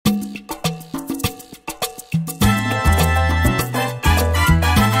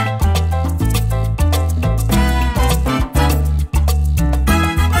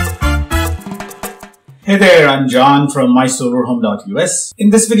Hey there, I'm John from mysolarhome.us. In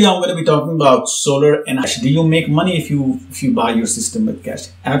this video, I'm going to be talking about solar and cash. Do you make money if you buy your system with cash?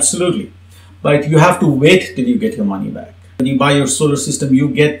 Absolutely. But you have to wait till you get your money back. When you buy your solar system, you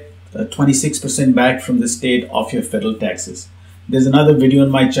get 26% back from the state of your federal taxes. There's another video on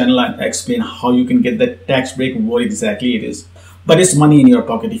my channel. I explain how you can get that tax break, what exactly it is. But it's money in your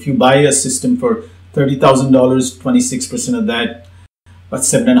pocket. If you buy a system for $30,000, 26% of that, but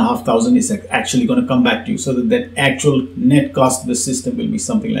 $7,500 is actually going to come back to you, so that actual net cost of the system will be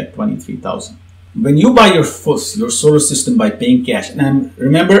something like $23,000. When you buy your solar system by paying cash, and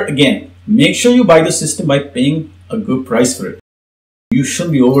remember again, make sure you buy the system by paying a good price for it. You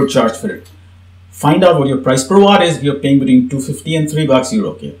shouldn't be overcharged for it. Find out what your price per watt is. If you're paying between $250 and $3, you're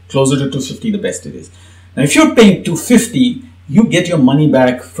okay. Closer to $250, the best it is. Now, if you're paying $250, you get your money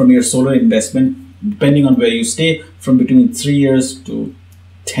back from your solar investment, depending on where you stay, from between 3 years to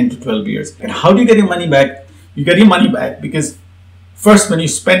 10 to 12 years. And how do you get your money back? You get your money back because first, when you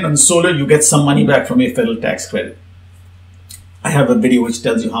spend on solar, you get some money back from your federal tax credit. I have a video which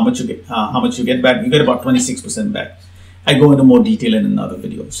tells you how much you get back. You get about 26% back. I go into more detail in another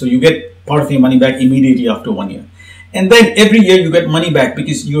video. So you get part of your money back immediately after 1 year. And then every year you get money back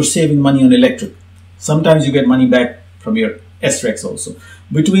because you're saving money on electric. Sometimes you get money back from your SREX also.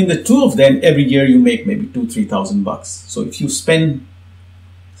 Between the two of them, every year you make maybe $2,000–3,000. So if you spend,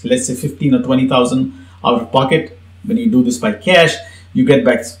 let's say, $15,000 or $20,000 out of pocket, when you do this by cash, you get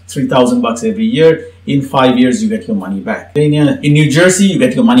back $3,000 every year. In 5 years, you get your money back. In New Jersey, you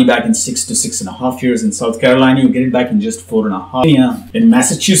get your money back in 6 to 6.5 years. In South Carolina, you get it back in just 4.5. In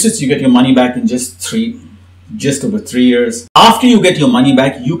Massachusetts, you get your money back in just over 3 years. After you get your money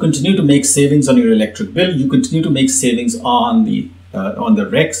back, you continue to make savings on your electric bill. You continue to make savings on the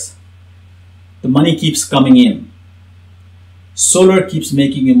RECs. The money keeps coming in. Solar keeps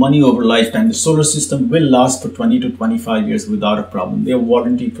making you money over lifetime. The solar system will last for 20 to 25 years without a problem. They are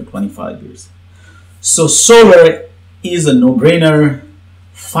warranted for 25 years. So solar is a no-brainer.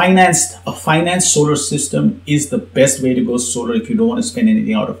 A financed solar system is the best way to go solar if you don't want to spend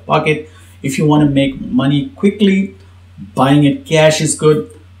anything out of pocket. If you want to make money quickly, buying it cash is good.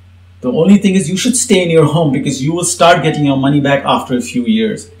 The only thing is you should stay in your home because you will start getting your money back after a few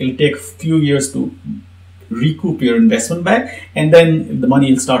years. It'll take a few years to recoup your investment back, and then the money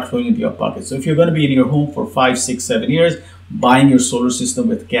will start flowing into your pocket. So if you're going to be in your home for 5, 6, 7 years, buying your solar system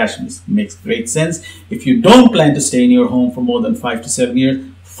with cash makes great sense. If you don't plan to stay in your home for more than 5 to 7 years,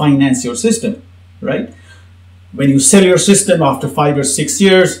 finance your system, right? When you sell your system after 5 or 6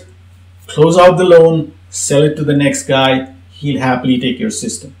 years, close out the loan, sell it to the next guy. He'll happily take your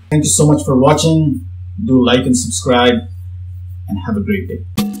system. Thank you so much for watching. Do like and subscribe, and have a great day.